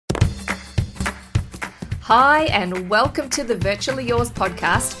Hi, and welcome to the Virtually Yours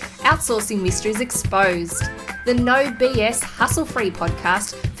podcast, Outsourcing Mysteries Exposed, the no BS hustle-free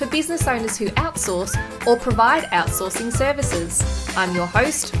podcast for business owners who outsource or provide outsourcing services. I'm your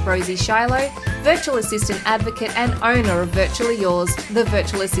host, Rosie Shiloh, virtual assistant advocate and owner of Virtually Yours, the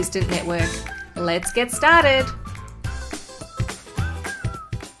virtual assistant network. Let's get started.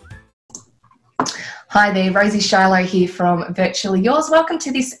 Hi there, Rosie Shiloh here from Virtually Yours. Welcome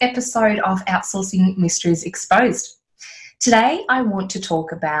to this episode of Outsourcing Mysteries Exposed. Today, I want to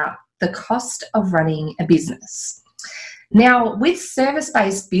talk about the cost of running a business. Now, with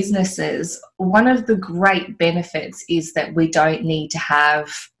service-based businesses, one of the great benefits is that we don't need to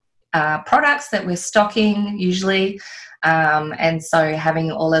have products that we're stocking usually, and so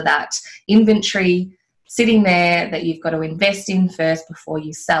having all of that inventory sitting there that you've got to invest in first before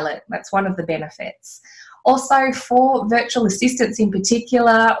you sell it. That's one of the benefits. Also, for virtual assistants in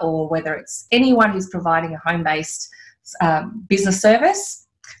particular, or whether it's anyone who's providing a home-based business service,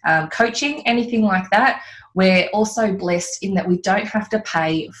 coaching, anything like that, we're also blessed in that we don't have to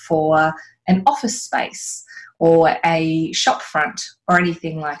pay for an office space or a shop front or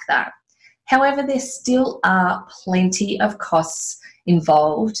anything like that. However, there still are plenty of costs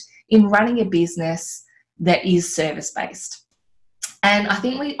involved in running a business that is service-based. And I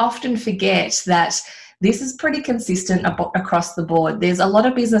think we often forget that this is pretty consistent across the board. There's a lot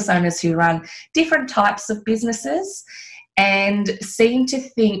of business owners who run different types of businesses and seem to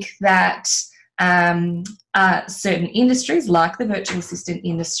think that certain industries, like the virtual assistant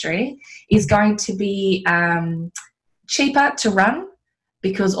industry, is going to be cheaper to run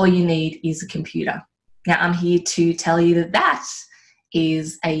because all you need is a computer. Now, I'm here to tell you that that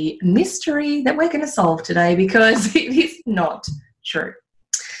is a mystery that we're going to solve today because it is not true.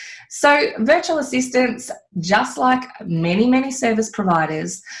 So virtual assistants, just like many service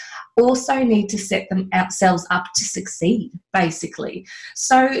providers, also need to set themselves up to succeed, basically.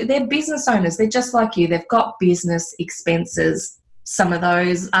 So they're business owners. They're just like you. They've got business expenses. Some of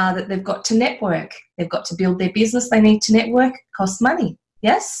those are that they've got to network. They've got to build their business. They need to network. It costs money.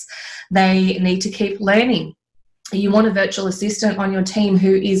 Yes? They need to keep learning. You want a virtual assistant on your team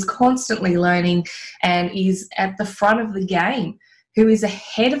who is constantly learning and is at the front of the game, who is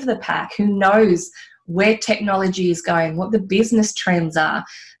ahead of the pack, who knows where technology is going, what the business trends are.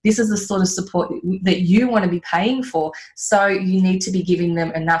 This is the sort of support that you want to be paying for. So you need to be giving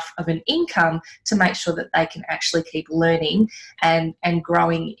them enough of an income to make sure that they can actually keep learning and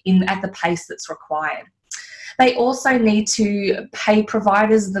growing at the pace that's required. They also need to pay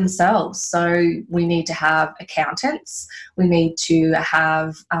providers themselves. So we need to have accountants. We need to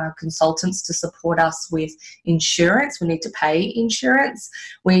have consultants to support us with insurance. We need to pay insurance.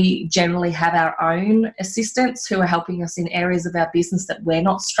 We generally have our own assistants who are helping us in areas of our business that we're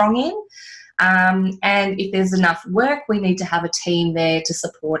not strong in. And if there's enough work, we need to have a team there to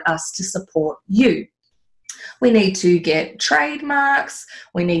support us, to support you. We need to get trademarks.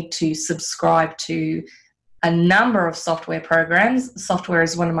 We need to subscribe to a number of software programs. Software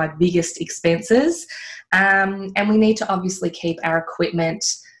is one of my biggest expenses. And we need to obviously keep our equipment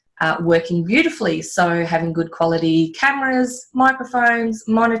working beautifully. So having good quality cameras, microphones,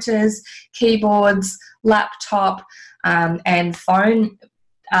 monitors, keyboards, laptop, and phone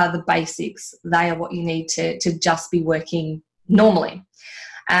are the basics. They are what you need to just be working normally.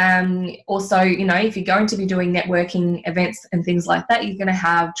 Also, if you're going to be doing networking events and things like that, you're going to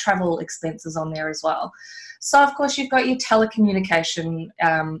have travel expenses on there as well. So, of course, you've got your telecommunication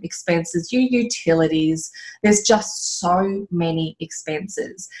expenses, your utilities. There's just so many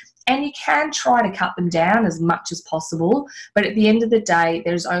expenses. And you can try to cut them down as much as possible. But at the end of the day,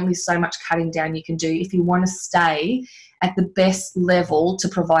 there's only so much cutting down you can do if you want to stay at the best level to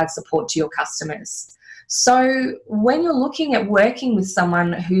provide support to your customers. So when you're looking at working with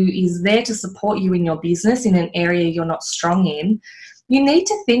someone who is there to support you in your business in an area you're not strong in, you need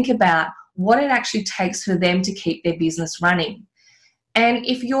to think about what it actually takes for them to keep their business running. And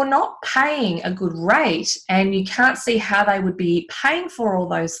if you're not paying a good rate and you can't see how they would be paying for all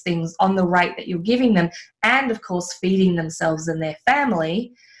those things on the rate that you're giving them, and of course feeding themselves and their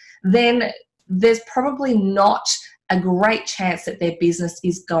family, then there's probably not a great chance that their business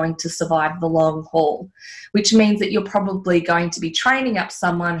is going to survive the long haul, which means that you're probably going to be training up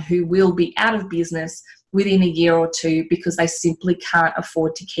someone who will be out of business within a year or two because they simply can't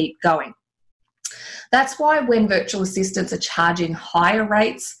afford to keep going. That's why when virtual assistants are charging higher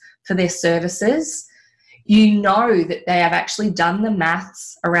rates for their services, you know that they have actually done the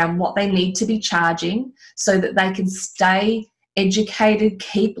maths around what they need to be charging so that they can stay educated,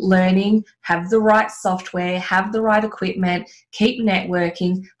 keep learning, have the right software, have the right equipment, keep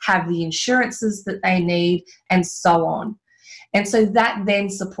networking, have the insurances that they need, and so on. And so that then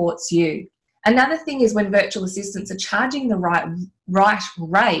supports you. Another thing is when virtual assistants are charging the right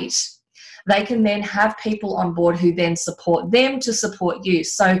rate, they can then have people on board who then support them to support you.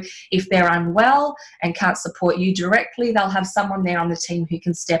 So if they're unwell and can't support you directly, they'll have someone there on the team who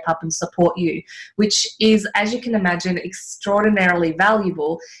can step up and support you, which is, as you can imagine, extraordinarily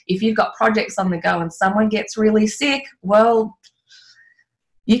valuable. If you've got projects on the go and someone gets really sick, well,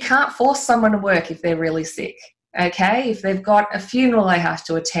 you can't force someone to work if they're really sick. Okay, if they've got a funeral they have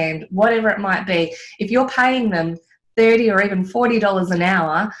to attend, whatever it might be, if you're paying them $30 or even $40 an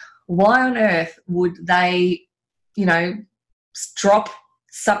hour, why on earth would they, drop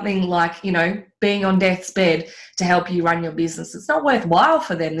something like, being on death's bed to help you run your business? It's not worthwhile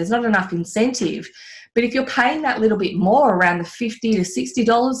for them. There's not enough incentive. But if you're paying that little bit more, around the $50 to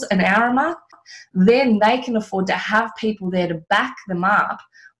 $60 an hour mark, then they can afford to have people there to back them up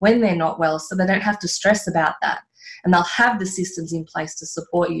when they're not well, so they don't have to stress about that. And they'll have the systems in place to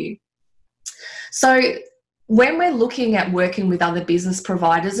support you. So when we're looking at working with other business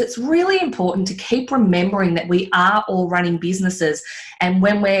providers, it's really important to keep remembering that we are all running businesses. And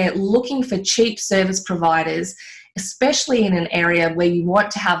when we're looking for cheap service providers, especially in an area where you want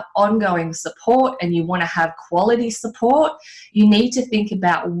to have ongoing support and you want to have quality support, you need to think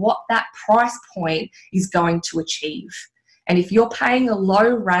about what that price point is going to achieve. And if you're paying a low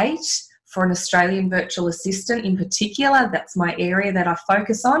rate for an Australian virtual assistant in particular, that's my area that I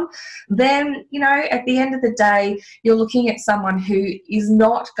focus on, then, at the end of the day, you're looking at someone who is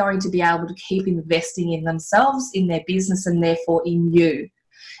not going to be able to keep investing in themselves, in their business, and therefore in you.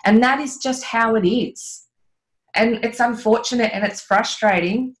 And that is just how it is. And it's unfortunate and it's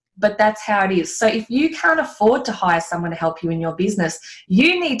frustrating, but that's how it is. So if you can't afford to hire someone to help you in your business,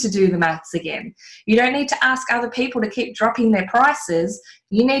 you need to do the maths again. You don't need to ask other people to keep dropping their prices.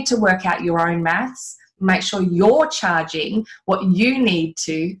 You need to work out your own maths, make sure you're charging what you need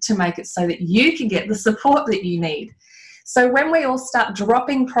to make it so that you can get the support that you need. So when we all start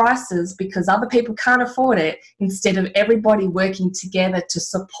dropping prices because other people can't afford it, instead of everybody working together to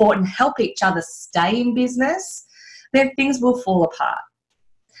support and help each other stay in business, then things will fall apart.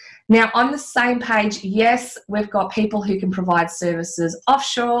 Now, on the same page, yes, we've got people who can provide services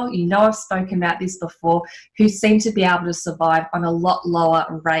offshore. I've spoken about this before, who seem to be able to survive on a lot lower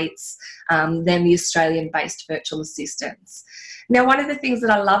rates than the Australian-based virtual assistants. Now, one of the things that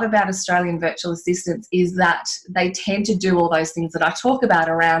I love about Australian virtual assistants is that they tend to do all those things that I talk about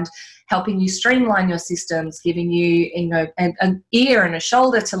around helping you streamline your systems, giving you, an ear and a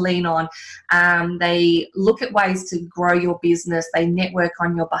shoulder to lean on. They look at ways to grow your business. They network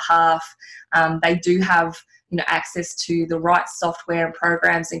on your behalf. They do have, access to the right software and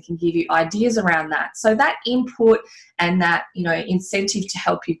programs and can give you ideas around that. So that input and that, incentive to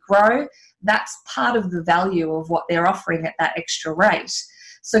help you grow, that's part of the value of what they're offering at that extra rate.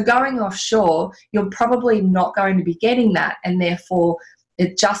 So going offshore, you're probably not going to be getting that, and therefore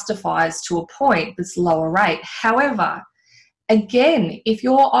it justifies to a point this lower rate. However, again, if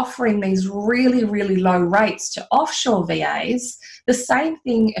you're offering these really, really low rates to offshore VAs, the same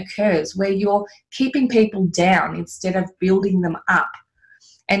thing occurs where you're keeping people down instead of building them up.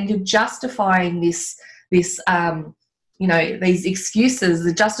 And you're justifying these excuses,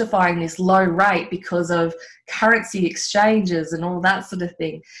 they're justifying this low rate because of currency exchanges and all that sort of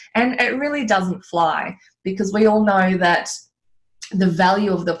thing. And it really doesn't fly, because we all know that the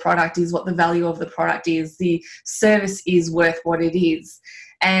value of the product is what the value of the product is. The service is worth what it is.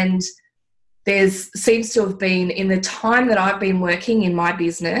 And seems to have been, in the time that I've been working in my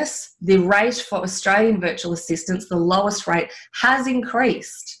business, the rate for Australian virtual assistants, the lowest rate, has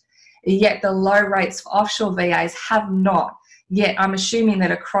increased. Yet the low rates for offshore VAs have not. Yet I'm assuming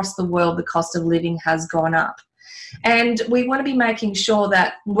that across the world, the cost of living has gone up. And we want to be making sure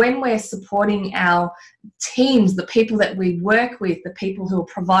that when we're supporting our teams, the people that we work with, the people who are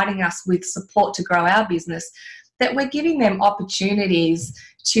providing us with support to grow our business, that we're giving them opportunities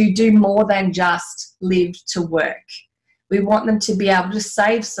to do more than just live to work. We want them to be able to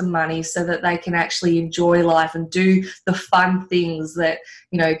save some money so that they can actually enjoy life and do the fun things that,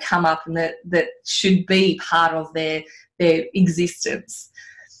 come up and that should be part of their existence.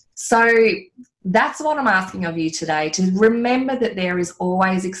 So that's what I'm asking of you today, to remember that there is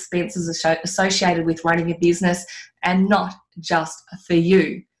always expenses associated with running a business, and not just for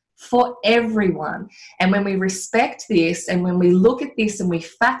you, for everyone. And when we respect this, and when we look at this and we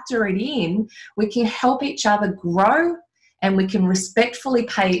factor it in, we can help each other grow, and we can respectfully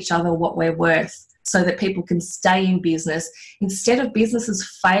pay each other what we're worth. so that people can stay in business instead of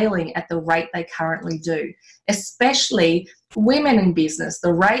businesses failing at the rate they currently do, especially women in business.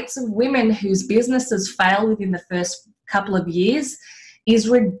 The rates of women whose businesses fail within the first couple of years is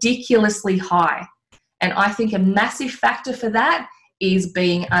ridiculously high. And I think a massive factor for that is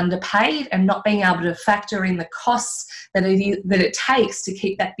being underpaid and not being able to factor in the costs that it takes to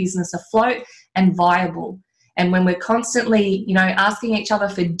keep that business afloat and viable. And when we're constantly, asking each other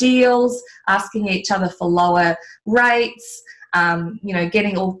for deals, asking each other for lower rates,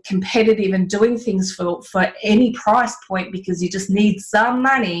 getting all competitive and doing things for any price point because you just need some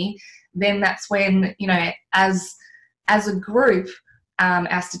money, then that's when, as a group,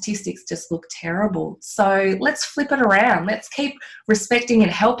 our statistics just look terrible. So let's flip it around. Let's keep respecting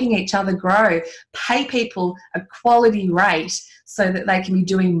and helping each other grow. Pay people a quality rate so that they can be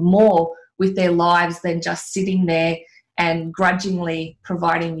doing more with their lives than just sitting there and grudgingly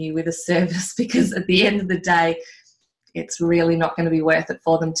providing you with a service, because at the end of the day, it's really not going to be worth it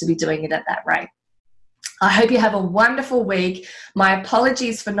for them to be doing it at that rate. I hope you have a wonderful week. My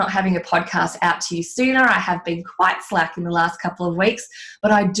apologies for not having a podcast out to you sooner. I have been quite slack in the last couple of weeks,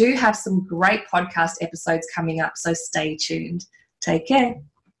 but I do have some great podcast episodes coming up, so stay tuned. Take care.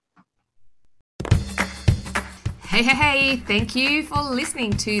 Hey, thank you for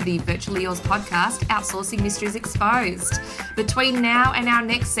listening to the Virtually Yours podcast, Outsourcing Mysteries Exposed. Between now and our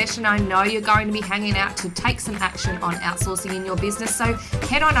next session, I know you're going to be hanging out to take some action on outsourcing in your business, so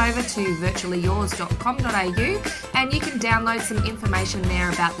head on over to virtuallyyours.com.au and you can download some information there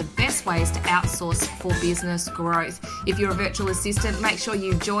about the best ways to outsource for business growth. If you're a virtual assistant, make sure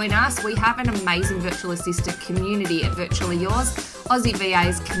you join us. We have an amazing virtual assistant community at Virtually Yours, Aussie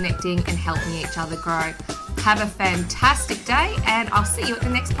VAs connecting and helping each other grow. Have a fantastic day, and I'll see you at the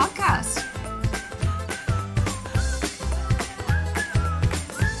next podcast.